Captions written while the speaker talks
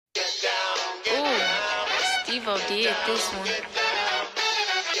Steve-O did this one.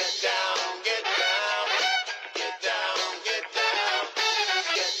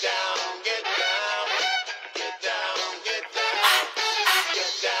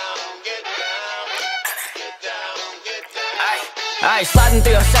 Ayy, sliding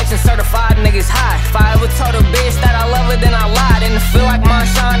through your section, certified niggas high. If I ever told a bitch that I love her, then I lied. And to feel like mine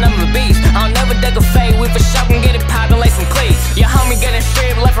shine, I'm a beast. I'll never dig a fade, we for sure can get it poppin', lace some cleats. Your homie getting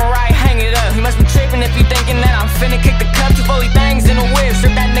stripped, left and right, hang it up. You must be trippin' if you thinking that I'm finna kick the cup. Two fully things in the whip,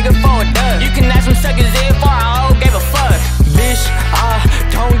 strip that nigga for a dub. You can ask them suckers if I gave a fuck. Bitch, I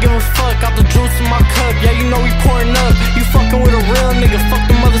don't give a fuck. Got the juice in my cup, yeah, you know we pouring up. You fucking with a real nigga, fuck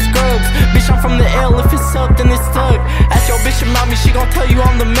them other scrubs. Bitch, I'm from the L, if it's up, then it's stuck. Ask your bitch about me, she gon' tell you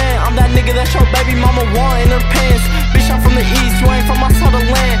I'm the man. I'm that nigga that your baby mama want in her pants. Bitch, I'm from the east, you ain't from my side of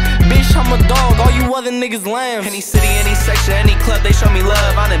land. Bitch, I'm a dog, all you other niggas lambs. Any city, any section, any club, they show me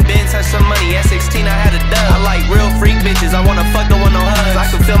love. I done been touched some money, at 16 I had a dub. I like real freak bitches, I wanna fuck the one no hugs. I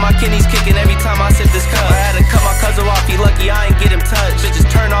can feel my kidneys kicking every time I sip this cup. I had to cut my cousin off, he lucky I ain't get him touched. Bitches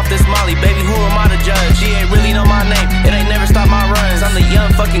turn off this molly, baby, who am I to judge? She ain't really know my name, it ain't never stopped my runs. I'm the young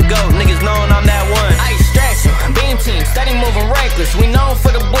fucking goat, niggas knowin' I'm that one. Ice stretching, beam team, steady moving reckless. We known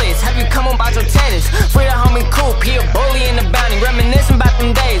for the blitz, have you come about your tennis? Free the homie Coop, he a bully in the bounty. Reminiscing about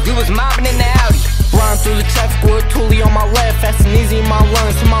them days, we was mobbing in the Audi. Run through the traffic with Thule on my left, fast and easy in my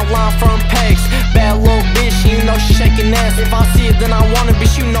lungs. To my line from pegs, bad little bitch, you know she shaking ass. If I see it, then I want it,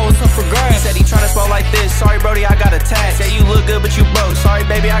 bitch, you know it's up for grabs. He said he tryna smoke like this, sorry Brody, I got a tag. Say you look good but you broke, sorry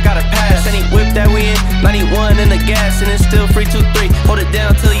baby, I got a pass. And he whipped that we in, 91 in the gas, and it's still free 2-3. Hold it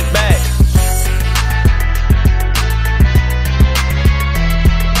down